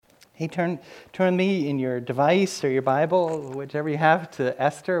Hey, turn me in your device or your Bible, whichever you have, to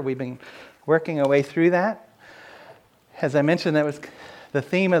Esther. We've been working our way through that. As I mentioned, that was the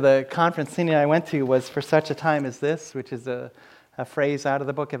theme of the conference Cindy and I went to, was "For such a time as this," which is a phrase out of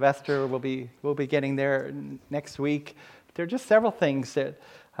the book of Esther. We'll be getting there next week. There are just several things that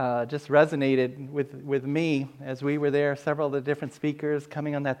just resonated with me as we were there. Several of the different speakers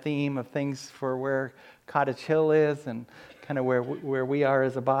coming on that theme of things for where Cottage Hill is and kind of where we are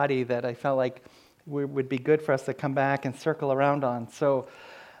as a body, that I felt like would be good for us to come back and circle around on. So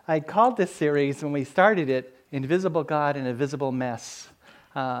I called this series, when we started it, "Invisible God in a Visible Mess."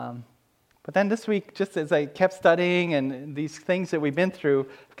 But then this week, just as I kept studying and these things that we've been through,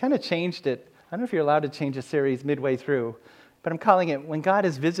 I've kind of changed it. I don't know if you're allowed to change a series midway through, but I'm calling it "When God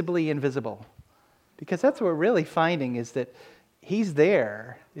is Visibly Invisible." Because that's what we're really finding, is that He's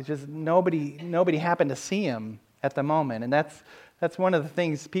there. It's just nobody happened to see Him at the moment. And that's one of the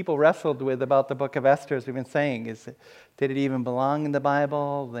things people wrestled with about the book of Esther, as we've been saying, is that, did it even belong in the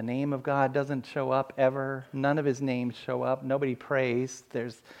Bible? The name of God doesn't show up ever. None of His names show up. Nobody prays.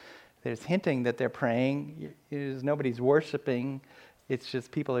 There's hinting that they're praying. Nobody's worshiping. It's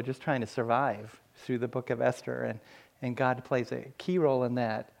just people are just trying to survive through the book of Esther, and God plays a key role in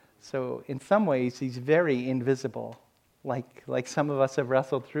that. So in some ways, He's very invisible, like some of us have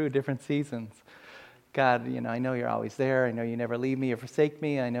wrestled through different seasons. God, I know You're always there. I know You never leave me or forsake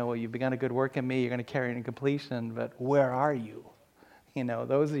me. I know You've begun a good work in me. You're going to carry it in completion, but where are You?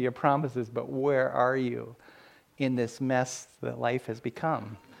 Those are Your promises, but where are You in this mess that life has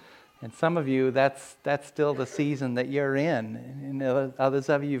become? And some of you, that's still the season that you're in. And others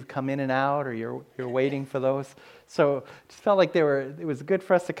of you've come in and out, or you're waiting for those. So it just felt like it was good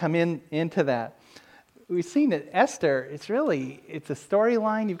for us to come into that. We've seen that Esther, it's a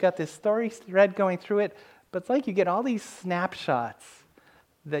storyline. You've got this story thread going through it, but it's like you get all these snapshots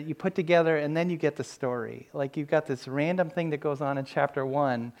that you put together, and then you get the story. Like you've got this random thing that goes on in chapter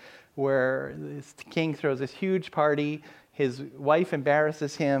 1, where this king throws this huge party. His wife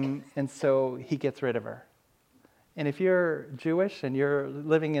embarrasses him, and so he gets rid of her. And if you're Jewish and you're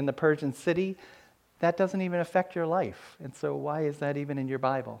living in the Persian city, that doesn't even affect your life. And so why is that even in your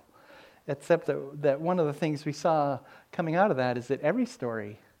Bible? Except that one of the things we saw coming out of that is that every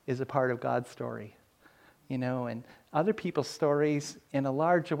story is a part of God's story. And other people's stories in a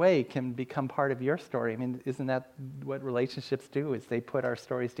large way can become part of your story. I mean, isn't that what relationships do? Is they put our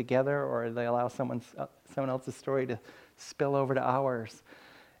stories together, or they allow someone else's story to spill over to ours.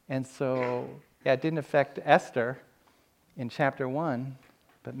 And so, it didn't affect Esther in chapter 1,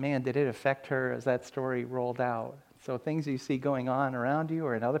 but man, did it affect her as that story rolled out. So things you see going on around you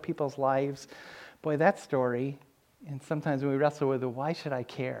or in other people's lives, boy, that story, and sometimes when we wrestle with it, why should I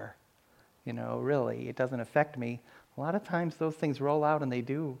care? Really, it doesn't affect me. A lot of times those things roll out and they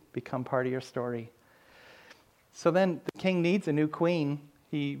do become part of your story. So then the king needs a new queen.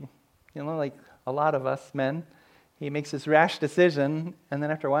 He, like a lot of us men, he makes this rash decision, and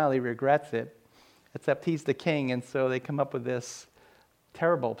then after a while he regrets it, except he's the king, and so they come up with this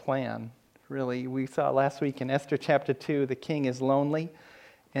terrible plan. Really, we saw last week in Esther chapter 2, the king is lonely,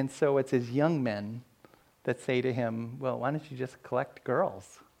 and so it's his young men that say to him, well, why don't you just collect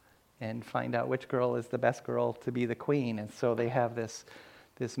girls and find out which girl is the best girl to be the queen? And so they have this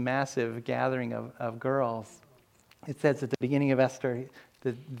massive gathering of girls. It says at the beginning of Esther,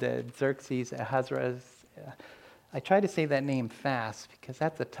 the Xerxes, Ahasuerus, I try to say that name fast because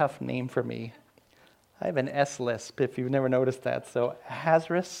that's a tough name for me. I have an S lisp, if you've never noticed that. So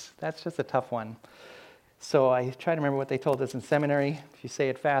Ahasuerus, that's just a tough one. So I try to remember what they told us in seminary. If you say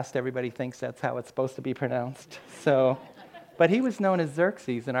it fast, everybody thinks that's how it's supposed to be pronounced. But he was known as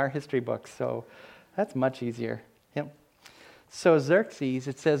Xerxes in our history books, so that's much easier. Yep. So Xerxes,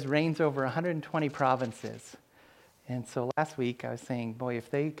 it says, reigns over 120 provinces. And so last week I was saying, boy, if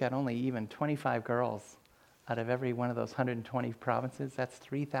they got only even 25 girls out of every one of those 120 provinces, that's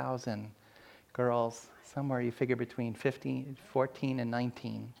 3,000 girls, somewhere you figure between 14 and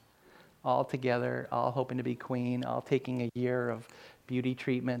 19, all together, all hoping to be queen, all taking a year of beauty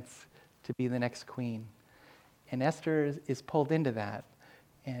treatments to be the next queen. And Esther is pulled into that.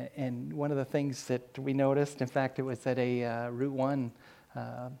 And one of the things that we noticed, in fact, it was at a Route 1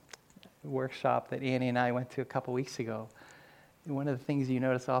 workshop that Annie and I went to a couple weeks ago. And one of the things you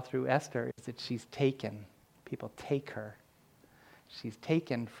notice all through Esther is that she's taken. People take her. She's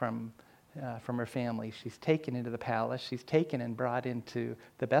taken from her family. She's taken into the palace. She's taken and brought into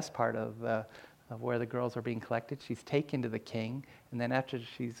the best part of where the girls are being collected. She's taken to the king, and then after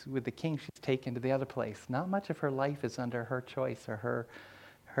she's with the king, she's taken to the other place. Not much of her life is under her choice or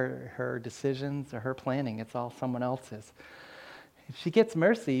her decisions or her planning. It's all someone else's. She gets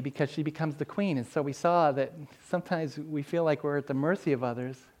mercy because she becomes the queen. And so we saw that sometimes we feel like we're at the mercy of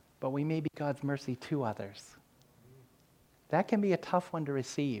others, but we may be God's mercy to others. That can be a tough one to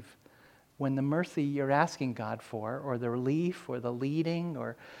receive when the mercy you're asking God for, or the relief, or the leading,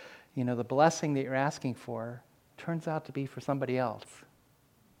 or the blessing that you're asking for turns out to be for somebody else.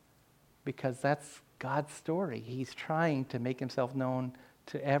 Because that's God's story. He's trying to make himself known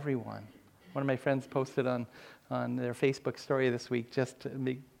to everyone. One of my friends posted on their Facebook story this week just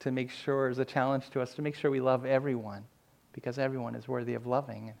to make sure, as a challenge to us, to make sure we love everyone, because everyone is worthy of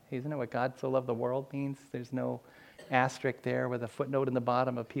loving. Isn't it what God so loved the world means? There's no asterisk there with a footnote in the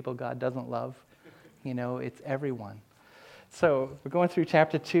bottom of people God doesn't love. It's everyone. So we're going through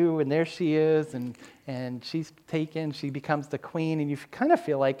chapter 2, and there she is, and she's taken, she becomes the queen, and you kind of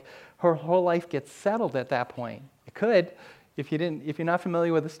feel like her whole life gets settled at that point. It could. If you're not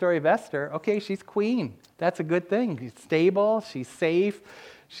familiar with the story of Esther, okay, she's queen. That's a good thing. She's stable, she's safe,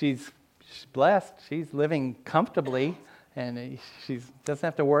 she's blessed, she's living comfortably, and she doesn't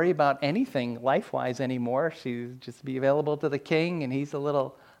have to worry about anything life-wise anymore. She's just be available to the king, and he's a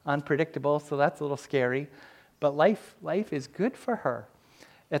little unpredictable, so that's a little scary. But life is good for her,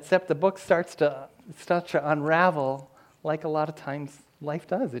 except the book starts to unravel like a lot of times life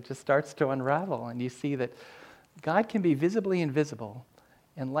does. It just starts to unravel, and you see that God can be visibly invisible,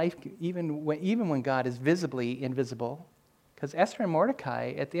 and life, even when God is visibly invisible, because Esther and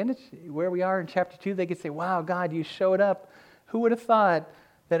Mordecai, at the end of where we are in chapter 2, they could say, wow, God, you showed up. Who would have thought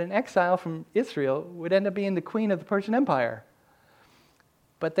that an exile from Israel would end up being the queen of the Persian Empire?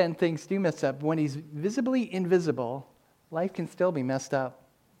 But then things do mess up. When he's visibly invisible, life can still be messed up.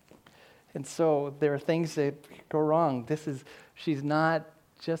 And so there are things that go wrong. She's not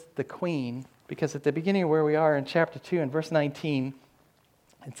just the queen, because at the beginning of where we are in chapter 2 and verse 19,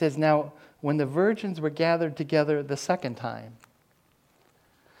 it says, now when the virgins were gathered together the second time.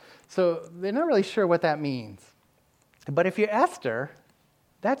 So they're not really sure what that means. But if you're Esther,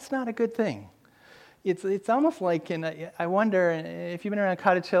 that's not a good thing. It's almost like, I wonder, if you've been around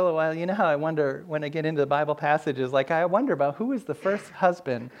Cottage Hill a while, you know how I wonder when I get into the Bible passages, like I wonder about who was the first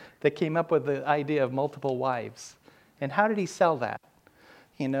husband that came up with the idea of multiple wives, and how did he sell that?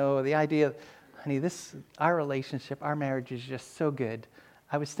 The idea, honey, our relationship, our marriage is just so good.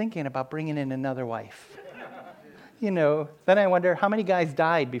 I was thinking about bringing in another wife. Then I wonder how many guys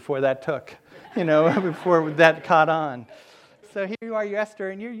died before that took, before that caught on. So here you are, you're Esther,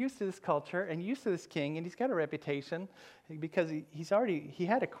 and you're used to this culture and used to this king, and he's got a reputation because he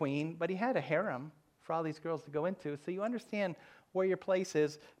had a queen, but he had a harem for all these girls to go into. So you understand where your place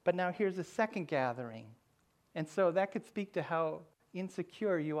is, but now here's a second gathering. And so that could speak to how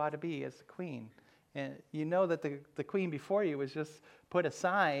insecure you ought to be as a queen. And you know that the queen before you was just put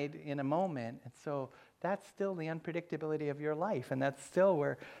aside in a moment, and so that's still the unpredictability of your life, and that's still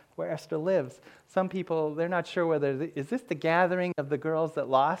where Esther lives. Some people, they're not sure is this the gathering of the girls that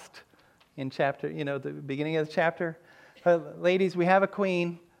lost in chapter, the beginning of the chapter? Ladies, we have a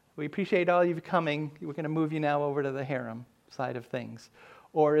queen. We appreciate all you coming. We're going to move you now over to the harem side of things.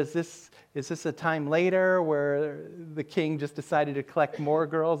 Or is this a time later where the king just decided to collect more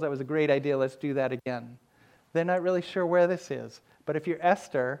girls? That was a great idea. Let's do that again. They're not really sure where this is. But if you're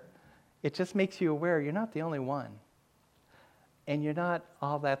Esther, it just makes you aware you're not the only one. And you're not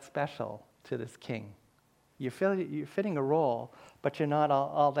all that special to this king. You're fitting a role, but you're not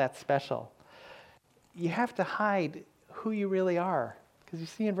all that special. You have to hide who you really are. Because you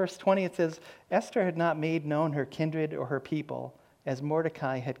see in verse 20 it says, Esther had not made known her kindred or her people, as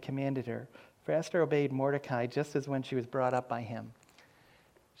Mordecai had commanded her. For Esther obeyed Mordecai just as when she was brought up by him.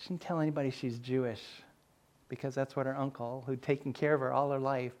 She didn't tell anybody she's Jewish, because that's what her uncle, who'd taken care of her all her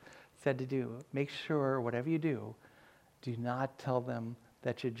life, said to do. Make sure, whatever you do not tell them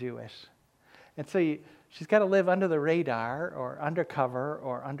that you're Jewish. And so she's got to live under the radar, or undercover,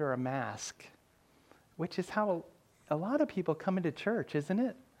 or under a mask, which is how a lot of people come into church, isn't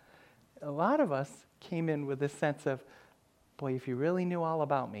it? A lot of us came in with this sense of, boy, if you really knew all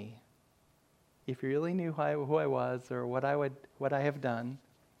about me, if you really knew who I was or what I have done.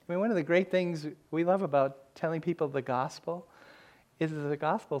 I mean, one of the great things we love about telling people the gospel is that the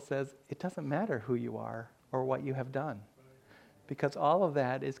gospel says it doesn't matter who you are or what you have done, because all of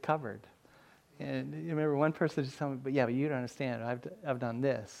that is covered. And you remember one person just told me, but you don't understand. I've done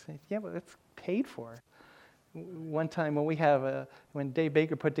this. Yeah, but it's paid for. One time when Dave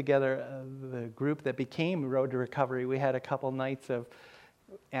Baker put together the group that became Road to Recovery, we had a couple nights of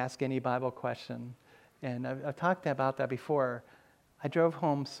Ask Any Bible Question. And I've talked about that before. I drove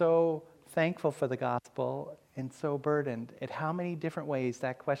home so thankful for the gospel and so burdened at how many different ways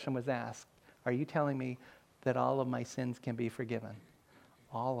that question was asked. Are you telling me that all of my sins can be forgiven.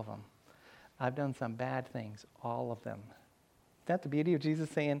 All of them. I've done some bad things, all of them. Isn't that the beauty of Jesus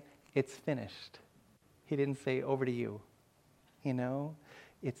saying, it's finished? He didn't say, over to you.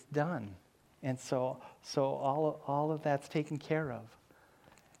 It's done. And so all of that's taken care of.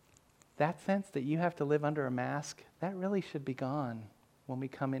 That sense that you have to live under a mask, that really should be gone when we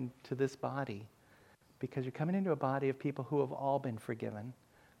come into this body. Because you're coming into a body of people who have all been forgiven,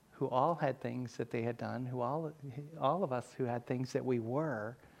 who all had things that they had done, who all of us who had things that we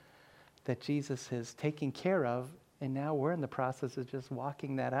were, that Jesus has taken care of, and now we're in the process of just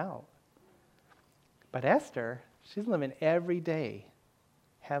walking that out. But Esther, she's living every day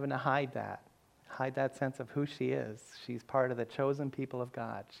having to hide that sense of who she is. She's part of the chosen people of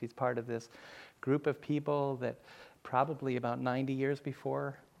God. She's part of this group of people that probably about 90 years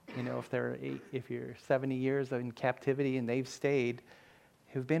before, if you're 70 years in captivity and they've stayed,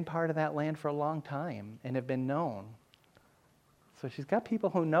 who've been part of that land for a long time and have been known. So she's got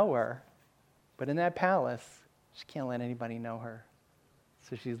people who know her, but in that palace, she can't let anybody know her.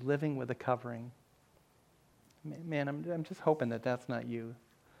 So she's living with a covering. Man, I'm just hoping that that's not you.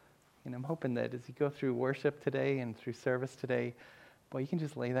 I'm hoping that as you go through worship today and through service today, you can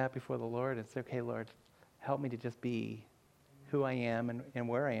just lay that before the Lord and say, okay, Lord, help me to just be who I am and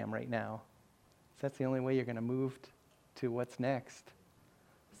where I am right now. So that's the only way you're going to move to what's next.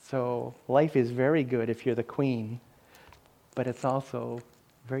 So life is very good if you're the queen, but it's also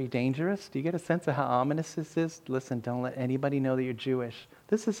very dangerous. Do you get a sense of how ominous this is? Listen, don't let anybody know that you're Jewish.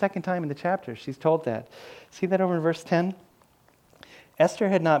 This is the second time in the chapter she's told that. See that over in verse 10? Esther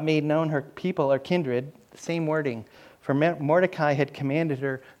had not made known her people or kindred, same wording, for Mordecai had commanded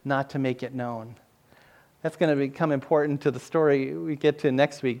her not to make it known. That's going to become important to the story we get to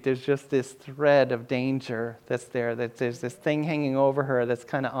next week. There's just this thread of danger that's there, that there's this thing hanging over her that's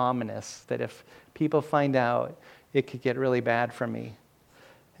kind of ominous, that if people find out, it could get really bad for me.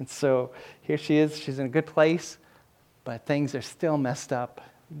 And so here she is, she's in a good place, but things are still messed up.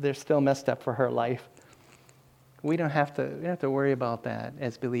 They're still messed up for her life. We don't have to worry about that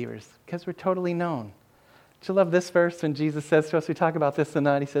as believers because we're totally known. Do you love this verse when Jesus says to us, we talk about this a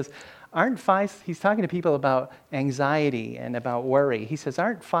lot, he says, he's talking to people about anxiety and about worry. He says,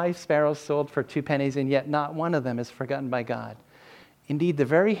 aren't 5 sparrows sold for 2 pennies and yet not one of them is forgotten by God? Indeed, the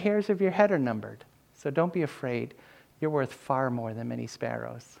very hairs of your head are numbered. So don't be afraid. You're worth far more than many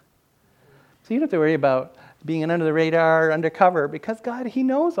sparrows. So you don't have to worry about being under the radar, undercover, because God, he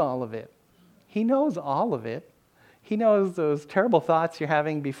knows all of it. He knows all of it. He knows those terrible thoughts you're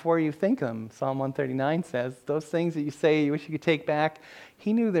having before you think them. Psalm 139 says, those things that you say you wish you could take back,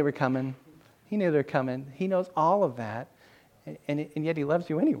 he knew they were coming. He knew they were coming. He knows all of that, and yet he loves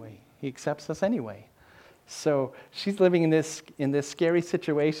you anyway. He accepts us anyway. So she's living in this scary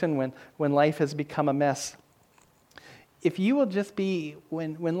situation when life has become a mess. If you will just be,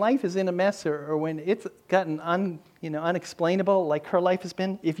 when life is in a mess or when it's gotten unexplainable like her life has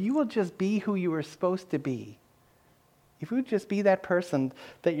been, if you will just be who you were supposed to be, if you would just be that person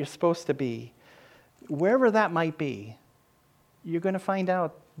that you're supposed to be, wherever that might be, you're going to find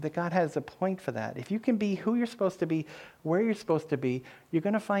out that God has a point for that. If you can be who you're supposed to be, where you're supposed to be, you're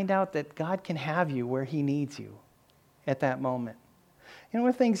going to find out that God can have you where he needs you at that moment. One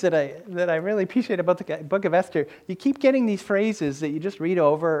of the things that I really appreciate about the book of Esther, you keep getting these phrases that you just read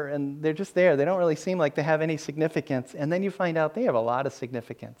over and they're just there. They don't really seem like they have any significance. And then you find out they have a lot of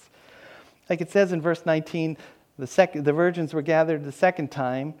significance. Like it says in verse 19, the virgins were gathered the second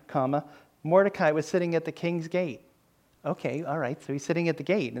time, Mordecai was sitting at the king's gate. Okay, all right, so he's sitting at the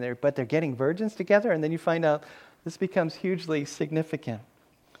gate, but they're getting virgins together, and then you find out this becomes hugely significant.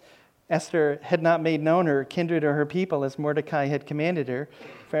 Esther had not made known her kindred or her people as Mordecai had commanded her,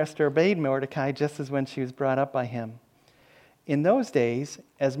 for Esther obeyed Mordecai just as when she was brought up by him. In those days,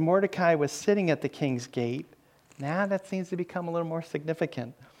 as Mordecai was sitting at the king's gate, now that seems to become a little more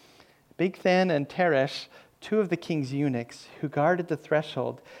significant. Bigthan and Teresh, 2 of the king's eunuchs who guarded the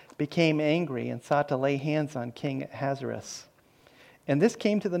threshold, became angry and sought to lay hands on King Ahasuerus. And this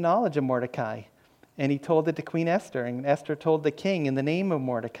came to the knowledge of Mordecai, and he told it to Queen Esther, and Esther told the king in the name of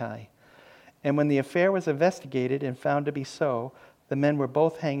Mordecai. And when the affair was investigated and found to be so, the men were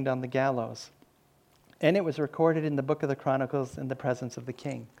both hanged on the gallows. And it was recorded in the book of the Chronicles in the presence of the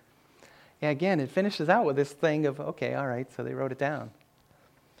king. Yeah, again, it finishes out with this thing of, okay, all right, so they wrote it down.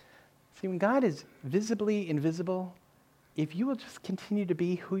 See, when God is visibly invisible, if you will just continue to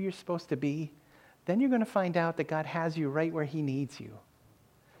be who you're supposed to be, then you're going to find out that God has you right where he needs you.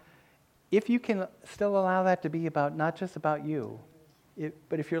 If you can still allow that to be about not just about you,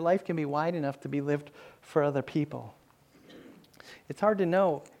 but if your life can be wide enough to be lived for other people. It's hard to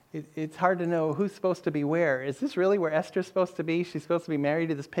know it's hard to know who's supposed to be where. Is this really where Esther's supposed to be? She's supposed to be married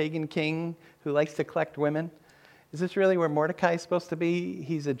to this pagan king who likes to collect women. Is this really where Mordecai is supposed to be?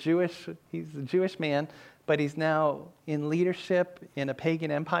 He's a Jewish man, but he's now in leadership in a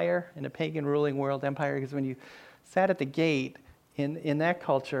pagan empire, in a pagan ruling world empire. Because when you sat at the gate in that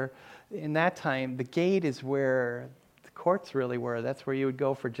culture, in that time, the gate is where the courts really were. That's where you would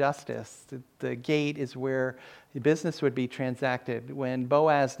go for justice. The gate is where the business would be transacted. When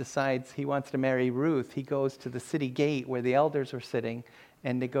Boaz decides he wants to marry Ruth, he goes to the city gate where the elders were sitting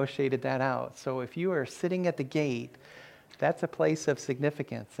and negotiated that out. So if you are sitting at the gate, that's a place of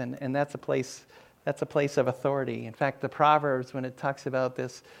significance, and that's a place of authority. In fact, the Proverbs, when it talks about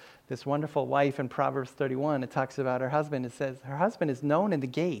this wonderful wife in Proverbs 31, it talks about her husband. It says, her husband is known in the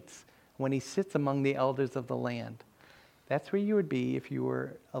gates when he sits among the elders of the land. That's where you would be if you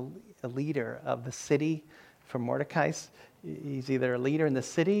were a leader of the city. For Mordecai, he's either a leader in the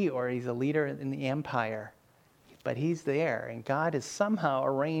city or he's a leader in the empire. But he's there, and God has somehow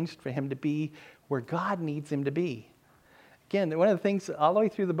arranged for him to be where God needs him to be. Again, one of the things all the way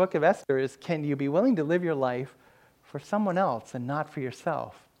through the book of Esther is, can you be willing to live your life for someone else and not for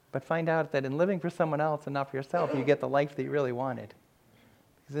yourself? But find out that in living for someone else and not for yourself, you get the life that you really wanted.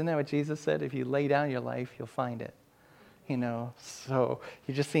 Isn't that what Jesus said? If you lay down your life, you'll find it. So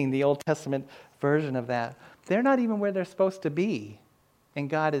you're just seeing the Old Testament version of that. They're not even where they're supposed to be, and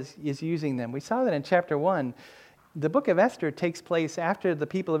God is using them. We saw that in chapter 1. The book of Esther takes place after the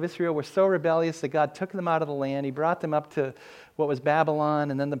people of Israel were so rebellious that God took them out of the land. He brought them up to what was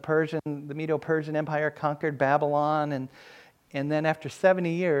Babylon, and then the Medo-Persian Empire conquered Babylon. And then after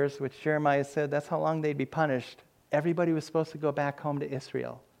 70 years, which Jeremiah said that's how long they'd be punished, everybody was supposed to go back home to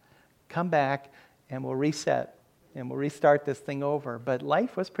Israel. Come back, and we'll reset, and we'll restart this thing over. But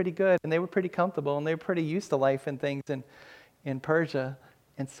life was pretty good, and they were pretty comfortable, and they were pretty used to life and things in Persia.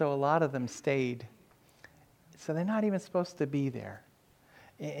 And so a lot of them stayed. So they're not even supposed to be there.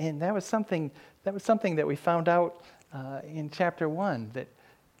 And that was something that we found out in chapter 1, that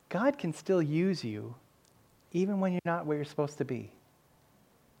God can still use you even when you're not where you're supposed to be.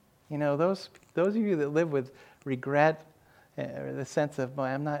 Those of you that live with regret, or the sense of, boy,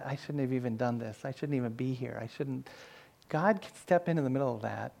 I shouldn't have even done this. I shouldn't even be here. God can step in the middle of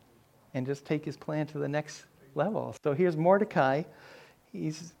that and just take his plan to the next level. So here's Mordecai.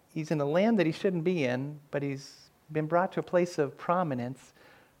 He's in a land that he shouldn't be in, but he's been brought to a place of prominence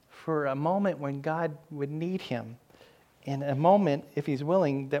for a moment when God would need him. In a moment, if he's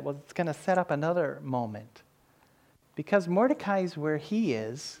willing, that was going to set up another moment. Because Mordecai's where he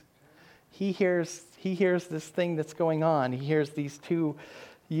is, he hears this thing that's going on. He hears these two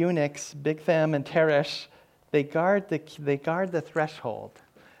eunuchs, Bigthan and Teresh. They guard the threshold.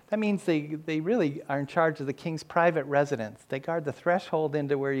 That means they really are in charge of the king's private residence. They guard the threshold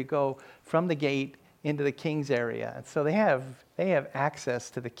into where you go from the gate into the king's area. And so they have access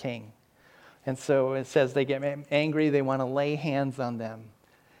to the king. And so it says they get angry, they want to lay hands on them.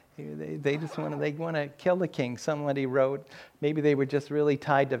 They want to kill the king. Somebody wrote, maybe they were just really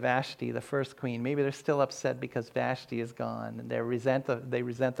tied to Vashti, the first queen. Maybe they're still upset because Vashti is gone, and they resent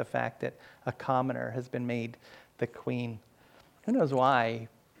the fact that a commoner has been made the queen. Who knows why?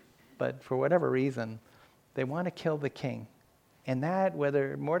 But for whatever reason, they want to kill the king. And that,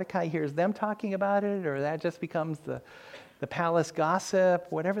 whether Mordecai hears them talking about it or that just becomes the palace gossip,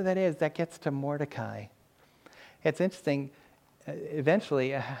 whatever that is, that gets to Mordecai. It's interesting.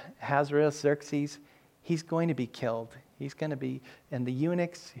 Eventually, Ahasuerus, Xerxes, he's going to be killed. He's going to be, and the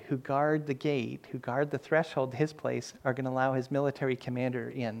eunuchs who guard the gate, who guard the threshold to his place, are going to allow his military commander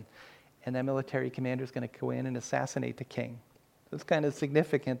in. And that military commander is going to go in and assassinate the king. It's kind of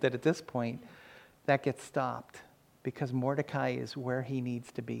significant that at this point, that gets stopped because Mordecai is where he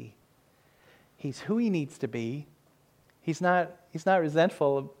needs to be. He's who he needs to be. He's not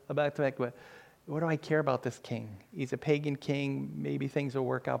resentful about the fact, what do I care about this king? He's a pagan king. Maybe things will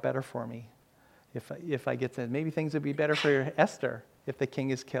work out better for me if I get to. Maybe things would be better for Esther if the king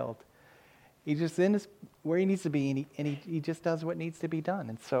is killed. He's just where he needs to be, and he just does what needs to be done.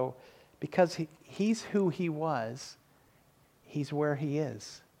 And so, because he's who he was, he's where he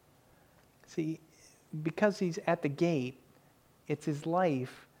is. See, because he's at the gate, it's his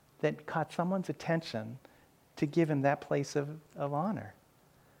life that caught someone's attention to give him that place of honor.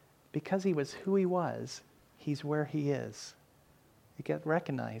 Because he was who he was, he's where he is. You get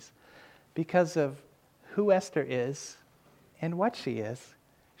recognized. Because of who Esther is and what she is,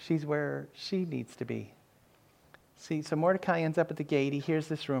 she's where she needs to be. See, so Mordecai ends up at the gate. He hears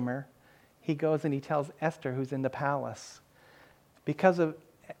this rumor. He goes and he tells Esther, who's in the palace. Because of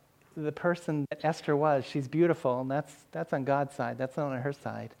the person that Esther was, she's beautiful, and that's on God's side. That's not on her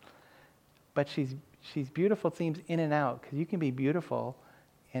side. but she's beautiful, it seems, in and out, because you can be beautiful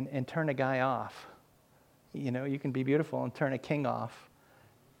and turn a guy off. You can be beautiful and turn a king off.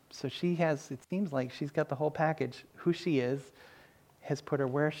 So it seems like she's got the whole package. Who she is has put her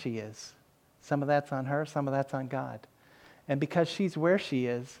where she is. Some of that's on her, some of that's on God. And because she's where she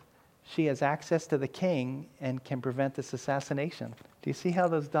is, she has access to the king and can prevent this assassination. Do you see how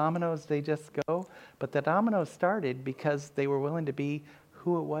those dominoes, they just go? But the dominoes started because they were willing to be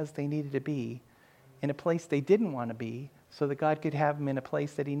who it was they needed to be in a place they didn't want to be, so that God could have them in a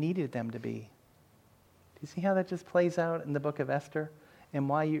place that he needed them to be. Do you see how that just plays out in the book of Esther? And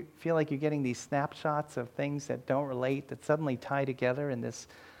why you feel like you're getting these snapshots of things that don't relate, that suddenly tie together in this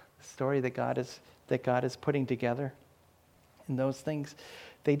story that God is putting together. And those things,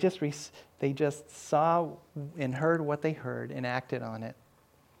 they just saw and heard what they heard and acted on it.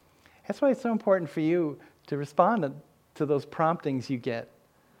 That's why it's so important for you to respond to those promptings you get,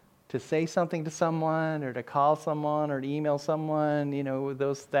 to say something to someone, or to call someone, or to email someone.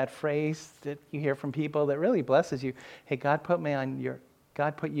 That phrase that you hear from people that really blesses you. Hey, God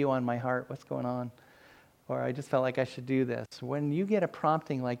put you on my heart. What's going on? Or I just felt like I should do this. When you get a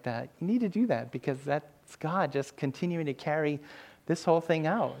prompting like that, you need to do that, because that's God just continuing to carry this whole thing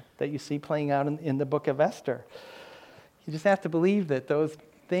out that you see playing out in the book of Esther. You just have to believe that those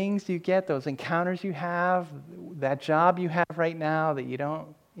things you get, those encounters you have, that job you have right now that you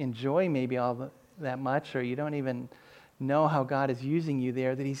don't enjoy maybe that much, or you don't even know how God is using you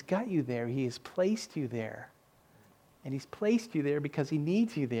there, that he's got you there. He has placed you there. And he's placed you there because he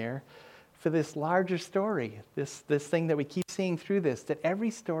needs you there for this larger story, this thing that we keep seeing through this, that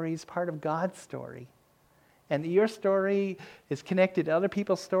every story is part of God's story. And your story is connected to other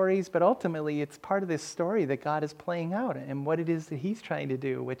people's stories, but ultimately it's part of this story that God is playing out and what it is that he's trying to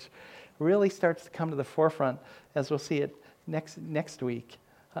do, which really starts to come to the forefront as we'll see it next week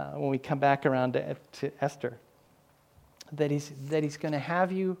when we come back around to Esther. That he's going to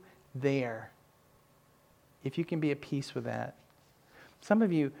have you there, if you can be at peace with that. Some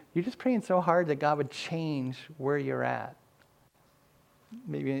of you're just praying so hard that God would change where you're at.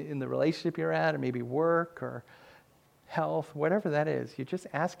 Maybe in the relationship you're at, or maybe work or health, whatever that is. You're just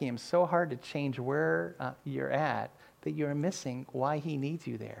asking him so hard to change where you're at that you're missing why he needs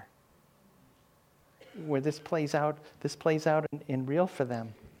you there. Where this plays out in real for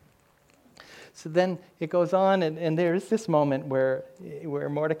them. So then it goes on, and there is this moment where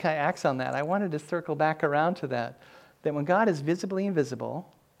Mordecai acts on that. I wanted to circle back around to that when God is visibly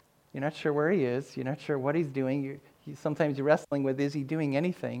invisible, you're not sure where he is, you're not sure what he's doing, sometimes you're wrestling with, is he doing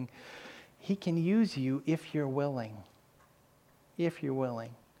anything? He can use you if you're willing. If you're willing.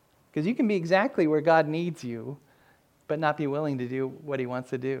 Because you can be exactly where God needs you, but not be willing to do what he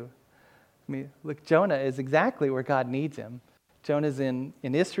wants to do. I mean, look, Jonah is exactly where God needs him. Jonah's in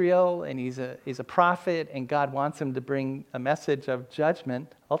Israel, and he's a prophet, and God wants him to bring a message of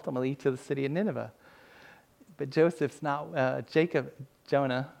judgment, ultimately, to the city of Nineveh. But Jonah,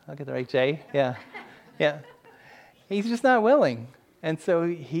 I'll get the right J, yeah. He's just not willing. And so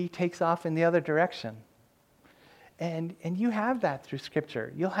he takes off in the other direction. And you have that through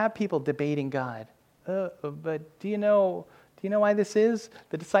Scripture. You'll have people debating God. But do you know why this is?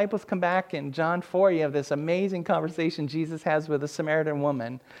 The disciples come back in John 4. You have this amazing conversation Jesus has with a Samaritan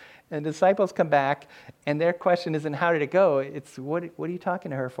woman. And the disciples come back, and their question isn't how did it go? It's what are you talking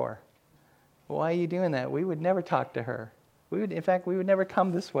to her for? Why are you doing that? We would never talk to her. We would never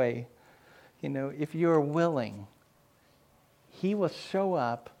come this way. If you're willing, he will show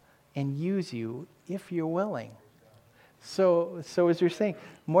up and use you if you're willing. So as you're saying,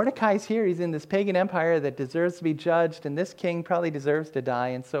 Mordecai's here. He's in this pagan empire that deserves to be judged, and this king probably deserves to die.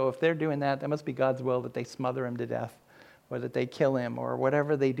 And so if they're doing that, that must be God's will that they smother him to death, or that they kill him, or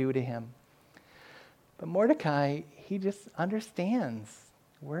whatever they do to him. But Mordecai, he just understands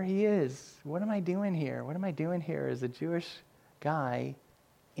where he is. What am I doing here? What am I doing here as a Jewish guy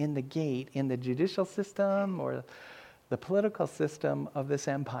in the gate, in the judicial system or the political system of this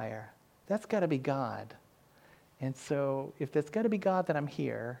empire? That's got to be God. And so if that's got to be God that I'm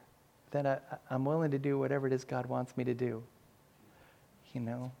here, then I'm willing to do whatever it is God wants me to do.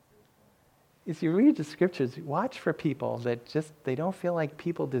 As you read the Scriptures, watch for people that they don't feel like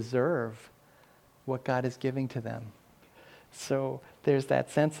people deserve what God is giving to them. So there's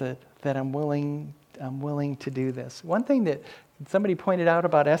that sense that I'm willing to do this. One thing that somebody pointed out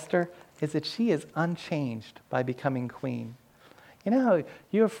about Esther is that she is unchanged by becoming queen. You know how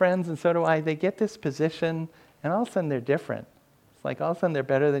you have friends, and so do I, they get this position, and all of a sudden they're different. It's like all of a sudden they're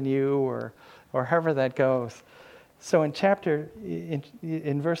better than you, or however that goes. So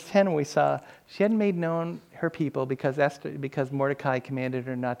in verse 10 we saw she hadn't made known her people because Mordecai commanded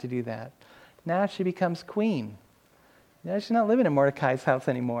her not to do that. Now she becomes queen. Now she's not living in Mordecai's house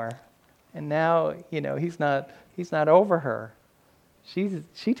anymore. And now, he's not over her.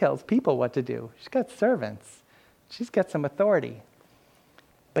 She tells people what to do. She's got servants. She's got some authority.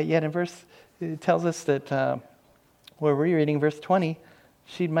 But yet it tells us that, where we're reading verse 20,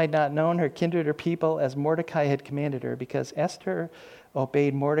 she might not known her kindred or people as Mordecai had commanded her, because Esther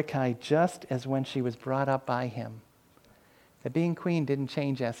obeyed Mordecai just as when she was brought up by him. That being queen didn't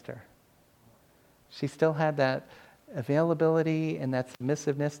change Esther. She still had that availability and that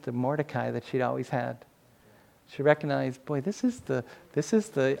submissiveness to Mordecai that she'd always had. She recognized, boy, this is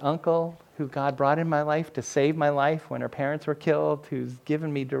the uncle who God brought in my life to save my life when her parents were killed, who's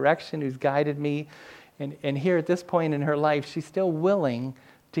given me direction, who's guided me. And here at this point in her life, she's still willing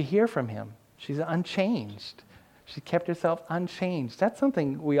to hear from him. She's unchanged. She kept herself unchanged. That's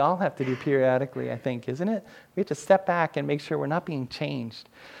something we all have to do periodically, I think, isn't it? We have to step back and make sure we're not being changed.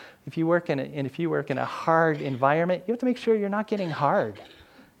 If you work in a hard environment, you have to make sure you're not getting hard.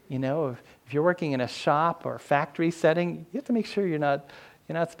 If you're working in a shop or factory setting, you have to make sure you're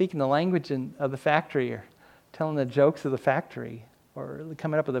not speaking the language of the factory or telling the jokes of the factory or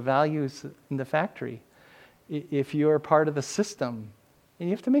coming up with the values in the factory. If you're part of the system, and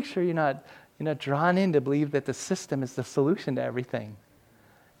you have to make sure you're not drawn in to believe that the system is the solution to everything.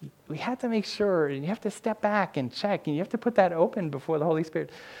 We have to make sure, and you have to step back and check, and you have to put that open before the Holy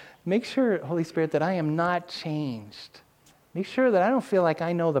Spirit. Make sure, Holy Spirit, that I am not changed. Make sure that I don't feel like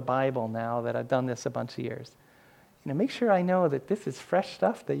I know the Bible now that I've done this a bunch of years. Make sure I know that this is fresh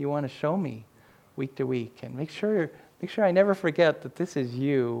stuff that you want to show me week to week. And make sure I never forget that this is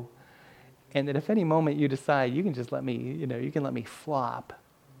you. And that if any moment you decide, you can just let me, you can let me flop.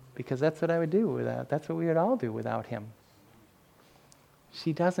 Because that's what I would do without, that's what we would all do without him.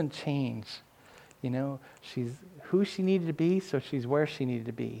 She doesn't change. She's who she needed to be, so she's where she needed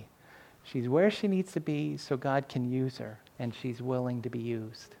to be. She's where she needs to be so God can use her. And she's willing to be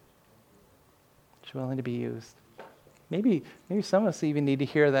used. She's willing to be used. Maybe some of us even need to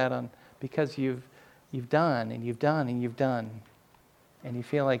hear that because you've done and you've done and you've done, and you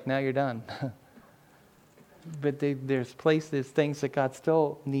feel like now you're done. But there's things that God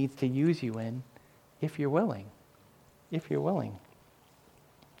still needs to use you in, if you're willing. If you're willing.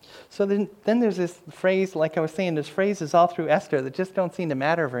 So then there's this phrase, like I was saying, there's phrases all through Esther that just don't seem to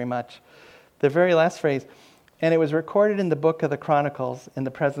matter very much. The very last phrase. And it was recorded in the book of the Chronicles in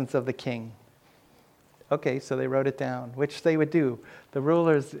the presence of the king. Okay, so they wrote it down, which they would do. The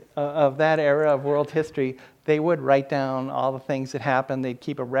rulers of that era of world history, they would write down all the things that happened. They'd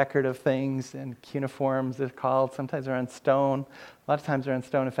keep a record of things, and cuneiforms, they're called. Sometimes they're on stone. A lot of times they're on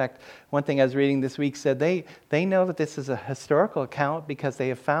stone. In fact, one thing I was reading this week said they know that this is a historical account because they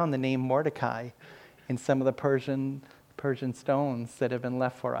have found the name Mordecai in some of the Persian stones that have been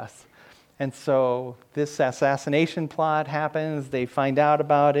left for us. And so this assassination plot happens. They find out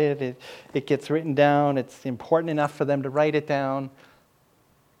about it. It gets written down. It's important enough for them to write it down.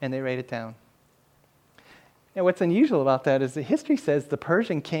 And they write it down. And what's unusual about that is that history says the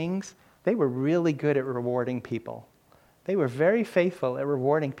Persian kings, they were really good at rewarding people. They were very faithful at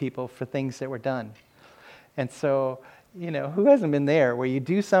rewarding people for things that were done. And so, who hasn't been there where you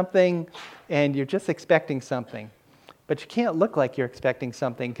do something and you're just expecting something? But you can't look like you're expecting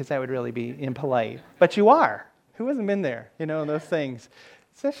something because that would really be impolite. But you are. Who hasn't been there, those things?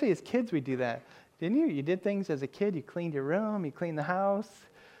 Especially as kids, we do that. Didn't you? You did things as a kid. You cleaned your room. You cleaned the house.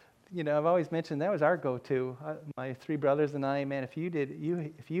 I've always mentioned that was our go-to. My three brothers and I, man, if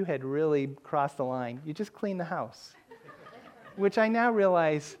you had really crossed the line, you just clean the house. Which I now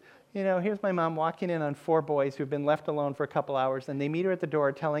realize, here's my mom walking in on four boys who've been left alone for a couple hours, and they meet her at the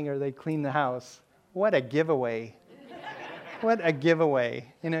door telling her they cleaned the house. What a giveaway. What a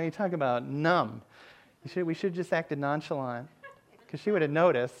giveaway. You talk about numb. We should have just acted nonchalant because she would have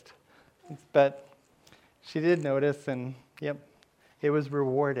noticed. But she did notice, and it was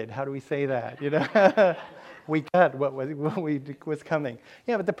rewarded. How do we say that? We got what was coming.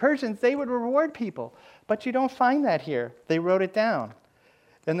 Yeah, but the Persians, they would reward people. But you don't find that here. They wrote it down.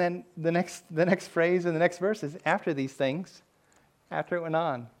 And then the next phrase in the next verse is after these things, after it went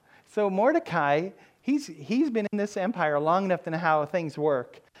on. So Mordecai, he's been in this empire long enough to know how things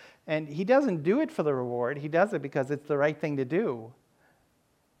work. And he doesn't do it for the reward. He does it because it's the right thing to do.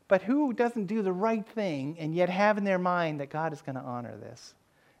 But who doesn't do the right thing and yet have in their mind that God is going to honor this?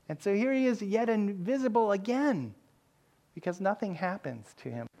 And so here he is yet invisible again because nothing happens to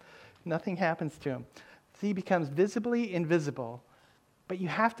him. Nothing happens to him. So he becomes visibly invisible. But you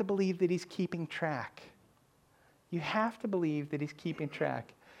have to believe that he's keeping track. You have to believe that he's keeping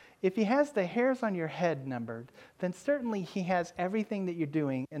track. if he has the hairs on your head numbered, then certainly he has everything that you're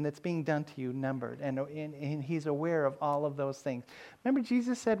doing and that's being done to you numbered. And he's aware of all of those things. Remember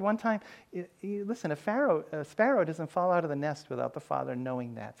Jesus said one time, listen, a sparrow doesn't fall out of the nest without the Father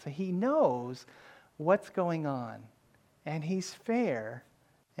knowing that. So he knows what's going on. And he's fair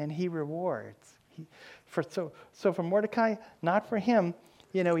and he rewards. So for Mordecai, not for him,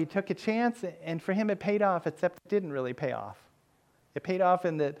 he took a chance, and for him it paid off, except it didn't really pay off. It paid off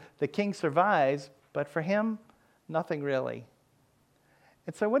in that the king survives, but for him, nothing really.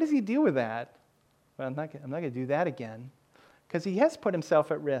 And so what does he do with that? Well, I'm not going to do that again, because he has put himself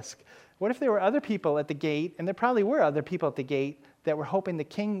at risk. What if there were other people at the gate, and there probably were other people at the gate that were hoping the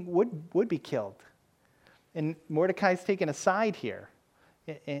king would be killed? And Mordecai's taken a side here.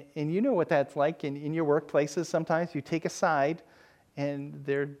 And you know what that's like in your workplaces. Sometimes you take a side, and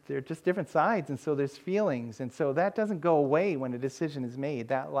they're just different sides, and so there's feelings. And so that doesn't go away when a decision is made.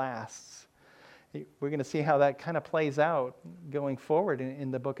 That lasts. We're going to see how that kind of plays out going forward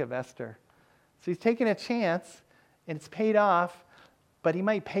in the book of Esther. So he's taken a chance, and it's paid off, but he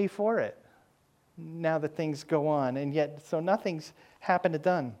might pay for it now that things go on. And yet, so nothing's happened or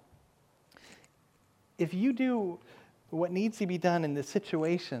done. If you do what needs to be done in this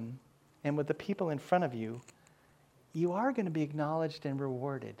situation and with the people in front of you, you are going to be acknowledged and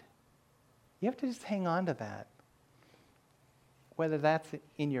rewarded. You have to just hang on to that. Whether that's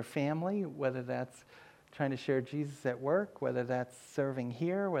in your family, whether that's trying to share Jesus at work, whether that's serving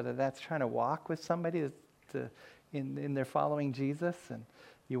here, whether that's trying to walk with somebody in their following Jesus, and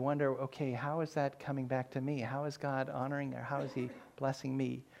you wonder, okay, how is that coming back to me? How is God honoring, or how is he blessing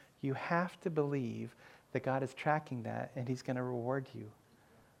me? You have to believe that God is tracking that and he's going to reward you,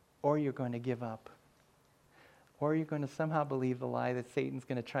 or you're going to give up. Or you're going to somehow believe the lie that Satan's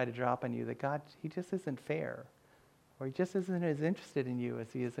going to try to drop on you, that God, he just isn't fair. Or he just isn't as interested in you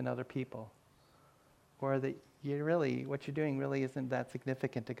as he is in other people. Or that what you're doing really isn't that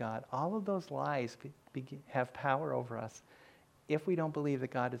significant to God. All of those lies have power over us if we don't believe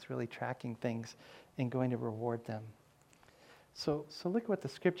that God is really tracking things and going to reward them. So look at what the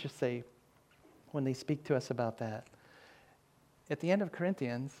scriptures say when they speak to us about that. At the end of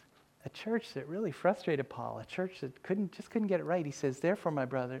Corinthians, a church that really frustrated Paul, a church that couldn't get it right. He says, therefore,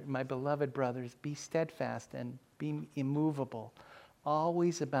 my beloved brothers, be steadfast and be immovable,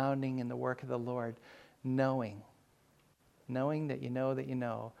 always abounding in the work of the Lord, knowing that you know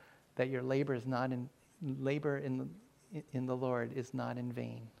that your labor in the Lord is not in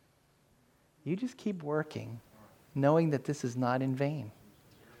vain. You just keep working, knowing that this is not in vain.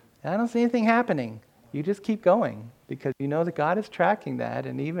 And I don't see anything happening. You just keep going, because you know that God is tracking that,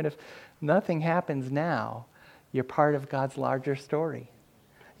 and even if nothing happens now, you're part of God's larger story.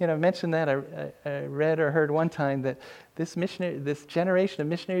 I mentioned that I read or heard one time that this generation of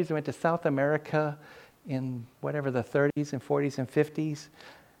missionaries who went to South America in whatever the 30s and 40s and 50s,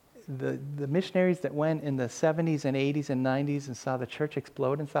 the missionaries that went in the 70s and 80s and 90s and saw the church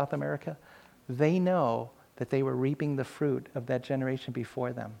explode in South America, they know that they were reaping the fruit of that generation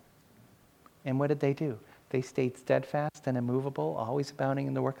before them. And what did they do? They stayed steadfast and immovable, always abounding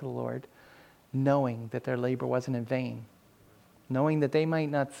in the work of the Lord, knowing that their labor wasn't in vain, knowing that they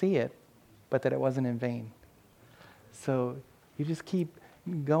might not see it, but that it wasn't in vain. So you just keep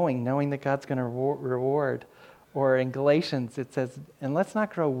going, knowing that God's going to reward. Or in Galatians, it says, and let's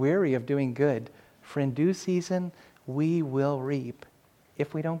not grow weary of doing good, for in due season we will reap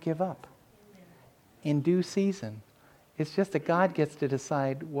if we don't give up. In due season. It's just that God gets to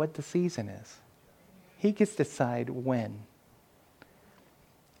decide what the season is. He gets to decide when.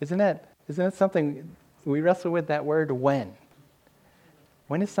 Isn't that something we wrestle with, that word when?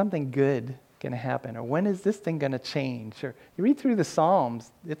 When is something good going to happen? Or when is this thing going to change? Or you read through the Psalms,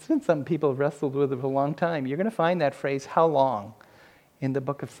 it's been something people have wrestled with for a long time. You're going to find that phrase, how long, in the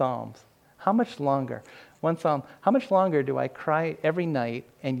book of Psalms. How much longer? One Psalm, how much longer do I cry every night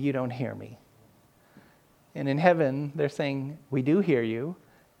and you don't hear me? And in heaven, they're saying, we do hear you,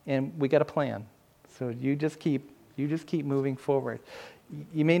 and we got a plan. So you just keep moving forward.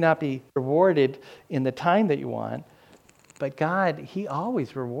 You may not be rewarded in the time that you want, but God, he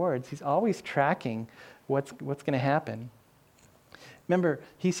always rewards. He's always tracking what's going to happen. Remember,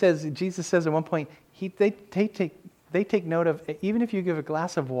 Jesus says at one point, they take note of, even if you give a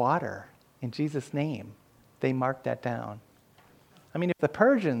glass of water in Jesus' name, they mark that down. I mean, if the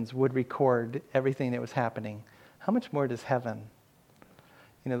Persians would record everything that was happening, how much more does heaven?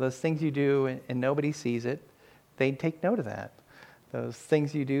 Those things you do and nobody sees it, they take note of that. Those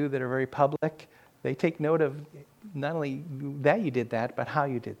things you do that are very public, they take note of not only that you did that, but how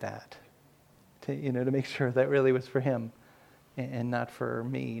you did that. To make sure that really was for him. and not for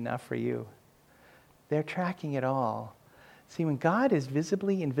me, not for you. They're tracking it all. See, when God is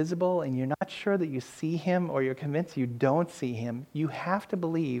visibly invisible and you're not sure that you see him or you're convinced you don't see him, you have to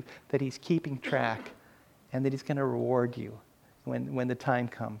believe that he's keeping track and that he's going to reward you when the time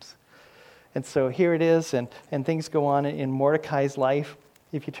comes. And so here it is, and things go on in Mordecai's life.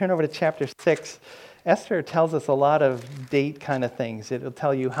 If you turn over to chapter 6, Esther tells us a lot of date kind of things. It'll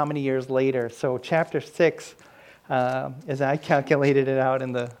tell you how many years later. So chapter 6, as I calculated it out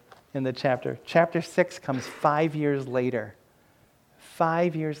in the chapter 6 comes 5 years later.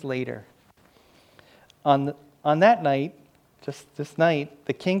 5 years later. On that night, just this night,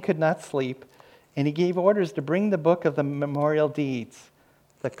 the king could not sleep, and he gave orders to bring the book of the memorial deeds,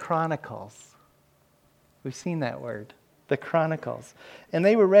 the Chronicles. We've seen that word, the Chronicles. And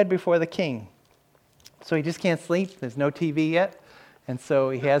they were read before the king. So he just can't sleep. There's no TV yet. And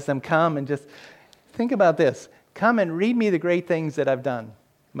so he has them come and just think about this. Come and read me the great things that I've done.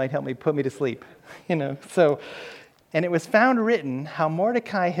 Might help me, put me to sleep. So, and it was found written how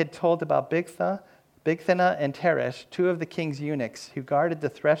Mordecai had told about Bigthana and Teresh, two of the king's eunuchs who guarded the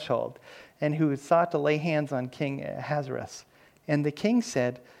threshold and who sought to lay hands on King Ahasuerus. And the king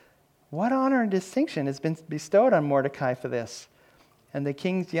said, "What honor and distinction has been bestowed on Mordecai for this?" And the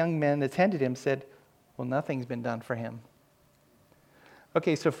king's young men attended him said, "Well, nothing's been done for him."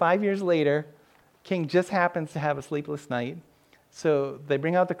 Okay, so 5 years later, king just happens to have a sleepless night. So they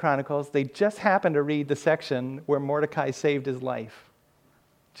bring out the Chronicles. They just happen to read the section where Mordecai saved his life.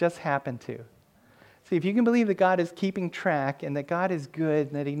 Just happened to. See, if you can believe that God is keeping track and that God is good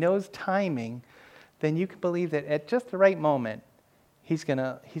and that he knows timing, then you can believe that at just the right moment, he's going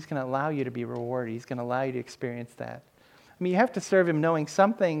to allow you to be rewarded. He's going to allow you to experience that. I mean, you have to serve him knowing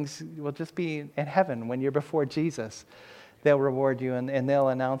some things will just be in heaven when you're before Jesus. They'll reward you and they'll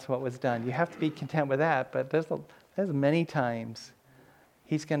announce what was done. You have to be content with that, but there's many times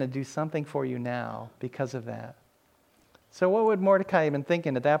he's going to do something for you now because of that. So what would Mordecai have been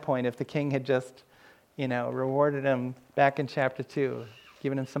thinking at that point if the king had just, rewarded him back in chapter 2,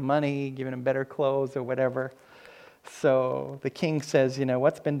 given him some money, given him better clothes or whatever? So the king says,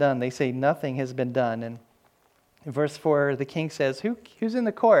 what's been done? They say nothing has been done. And in verse 4, the king says, who's in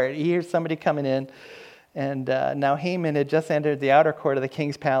the court? He hears somebody coming in. And now Haman had just entered the outer court of the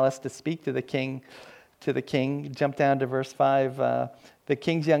king's palace to speak to the king. Jump down to verse 5. The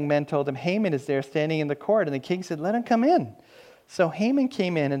king's young men told him, Haman is there standing in the court. And the king said, let him come in. So Haman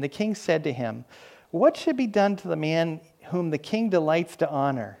came in, and the king said to him, what should be done to the man whom the king delights to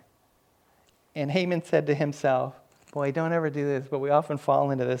honor? And Haman said to himself, boy, don't ever do this, but we often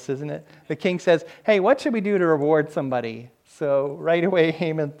fall into this, isn't it? The king says, hey, what should we do to reward somebody? So right away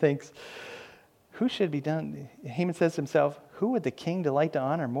Haman thinks, who should be done? Haman says to himself, who would the king delight to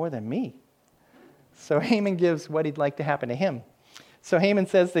honor more than me? So Haman gives what he'd like to happen to him. So Haman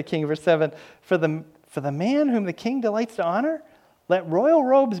says to the king, verse 7, for the man whom the king delights to honor, let royal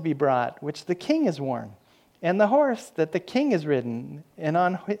robes be brought, which the king has worn, and the horse that the king has ridden, and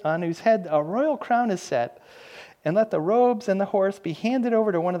on whose head a royal crown is set. And let the robes and the horse be handed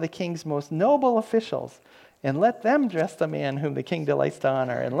over to one of the king's most noble officials, and let them dress the man whom the king delights to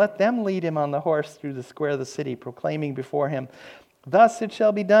honor, and let them lead him on the horse through the square of the city, proclaiming before him, thus it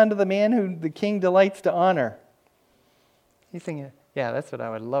shall be done to the man whom the king delights to honor. He's thinking, yeah, that's what I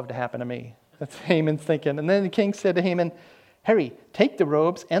would love to happen to me. That's Haman's thinking. And then the king said to Haman, hurry, take the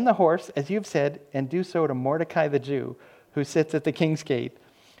robes and the horse, as you've said, and do so to Mordecai the Jew, who sits at the king's gate,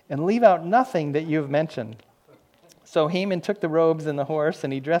 and leave out nothing that you have mentioned. So Haman took the robes and the horse,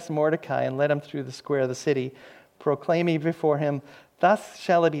 and he dressed Mordecai and led him through the square of the city, proclaiming before him, thus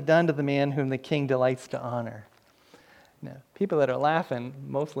shall it be done to the man whom the king delights to honor. Now, people that are laughing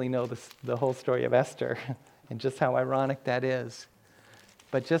mostly know the whole story of Esther and just how ironic that is.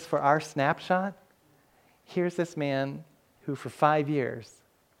 But just for our snapshot, here's this man who for 5 years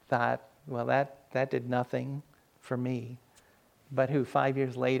thought, well, that did nothing for me, but who 5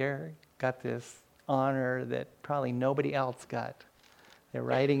 years later got this honor that probably nobody else got. They're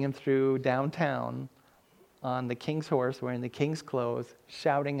riding him through downtown on the king's horse, wearing the king's clothes,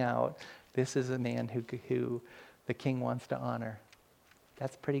 shouting out, this is a man who the king wants to honor.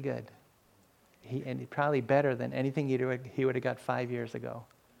 That's pretty good. And probably better than anything he would have got 5 years ago.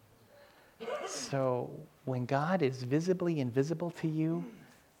 So when God is visibly invisible to you,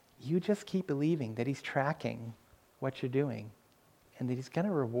 you just keep believing that he's tracking what you're doing and that he's going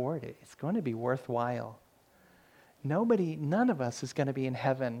to reward it. It's going to be worthwhile. None of us is going to be in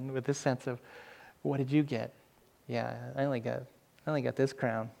heaven with this sense of, what did you get? Yeah, I only got this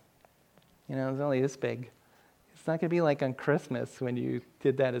crown. It was only this big. It's not going to be like on Christmas when you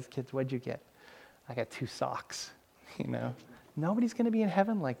did that as kids. What'd you get? I got 2 socks. Nobody's going to be in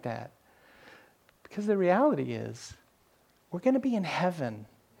heaven like that. Because the reality is, we're going to be in heaven.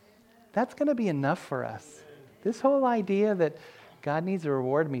 That's going to be enough for us. This whole idea that God needs to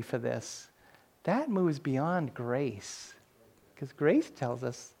reward me for this, that moves beyond grace. Because grace tells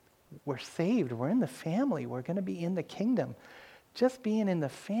us we're saved, we're in the family, we're going to be in the kingdom. Just being in the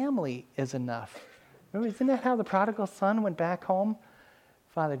family is enough. Remember, isn't that how the prodigal son went back home?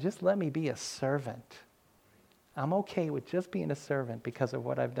 Father, just let me be a servant. I'm okay with just being a servant because of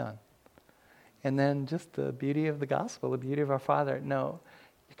what I've done. And then just the beauty of the gospel, the beauty of our Father. No,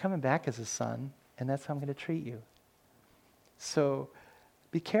 you're coming back as a son, and that's how I'm going to treat you. So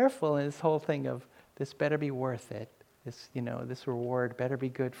be careful in this whole thing of this better be worth it. This reward better be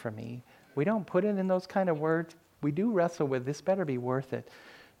good for me. We don't put it in those kind of words. We do wrestle with this better be worth it.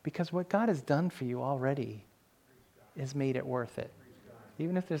 Because what God has done for you already has made it worth it.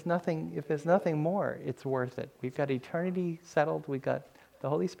 Even if there's nothing more, it's worth it. We've got eternity settled. We've got the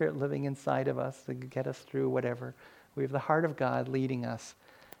Holy Spirit living inside of us to get us through whatever. We have the heart of God leading us.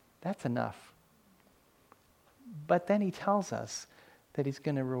 That's enough. But then he tells us that he's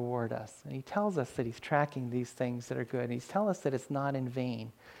going to reward us. And he tells us that he's tracking these things that are good. And he's telling us that it's not in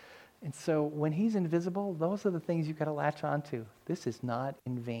vain. And so when he's invisible, those are the things you've got to latch onto. This is not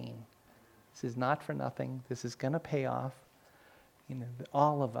in vain. This is not for nothing. This is going to pay off.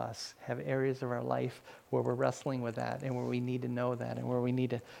 All of us have areas of our life where we're wrestling with that and where we need to know that and where we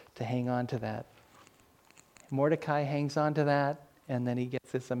need to hang on to that. Mordecai hangs on to that, and then he gets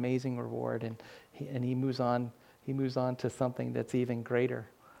this amazing reward, and he moves on. He moves on to something that's even greater.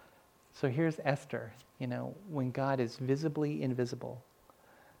 So here's Esther. When God is visibly invisible,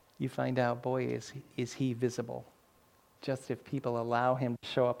 you find out, boy, is he visible. Just if people allow him to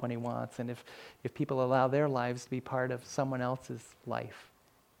show up when he wants, and if people allow their lives to be part of someone else's life.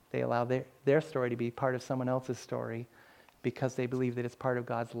 They allow their story to be part of someone else's story because they believe that it's part of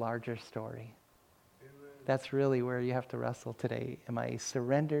God's larger story. Amen. That's really where you have to wrestle today. Am I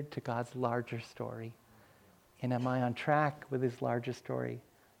surrendered to God's larger story? And am I on track with his larger story?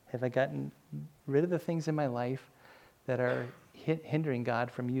 Have I gotten rid of the things in my life that are hindering God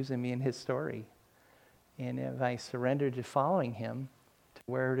from using me in his story? And if I surrender to following him to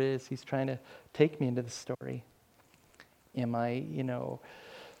where it is he's trying to take me into the story, am I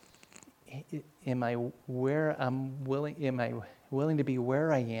willing to be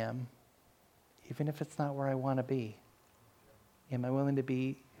where I am, even if it's not where I want to be? Am I willing to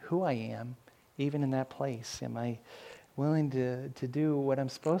be who I am, even in that place? Am I willing to do what I'm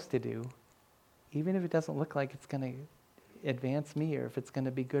supposed to do, even if it doesn't look like it's going to advance me, or if it's going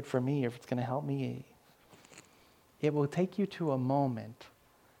to be good for me, or if it's going to help me? It will take you to a moment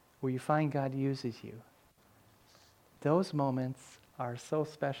where you find God uses you. Those moments are so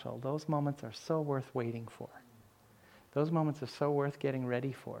special. Those moments are so worth waiting for. Those moments are so worth getting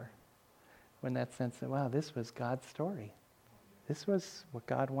ready for. When that sense that, wow, this was God's story. This was what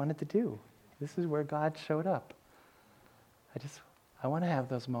God wanted to do. This is where God showed up. I want to have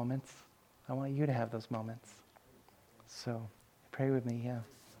those moments. I want you to have those moments. So pray with me, yeah.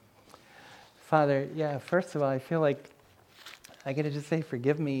 Father, first of all, I feel like I got to just say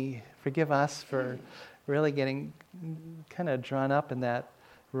forgive us for really getting kind of drawn up in that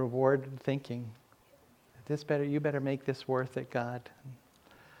reward thinking. You better make this worth it, God.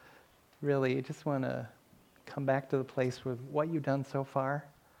 Really, I just want to come back to the place with what you've done so far,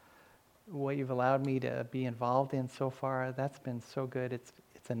 what you've allowed me to be involved in so far. That's been so good. It's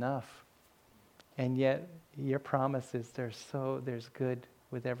enough. And yet, your promise is there's good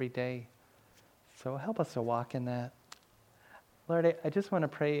with every day. So help us to walk in that. Lord, I just want to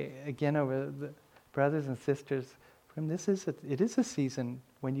pray again over the brothers and sisters. It is a season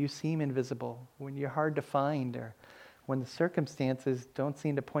when you seem invisible, when you're hard to find, or when the circumstances don't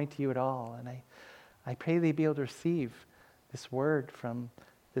seem to point to you at all. And I pray they be able to receive this word from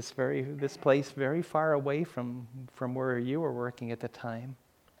this place very far away from where you were working at the time.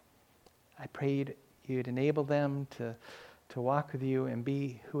 I prayed you'd enable them to walk with you and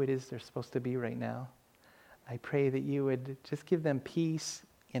be who it is they're supposed to be right now. I pray that you would just give them peace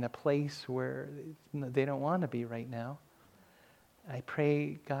in a place where they don't want to be right now. I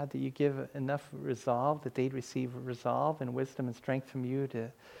pray, God, that you give enough resolve, that they'd receive resolve and wisdom and strength from you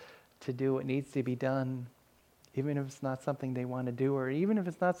to do what needs to be done, even if it's not something they want to do, or even if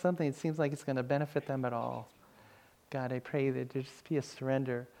it's not something that seems like it's going to benefit them at all. God, I pray that there just be a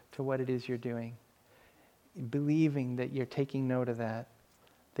surrender to what it is you're doing, believing that you're taking note of that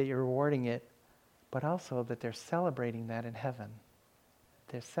you're rewarding it, but also that they're celebrating that in heaven.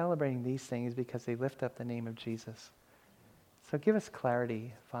 They're celebrating these things because they lift up the name of Jesus. So give us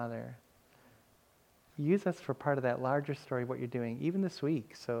clarity, Father. use us for part of that larger story, what you're doing, even this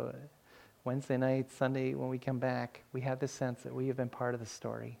week. So Wednesday night, Sunday, when we come back, we have this sense that we have been part of the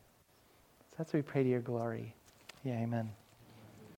story. So that's what we pray to your glory. Yeah, amen.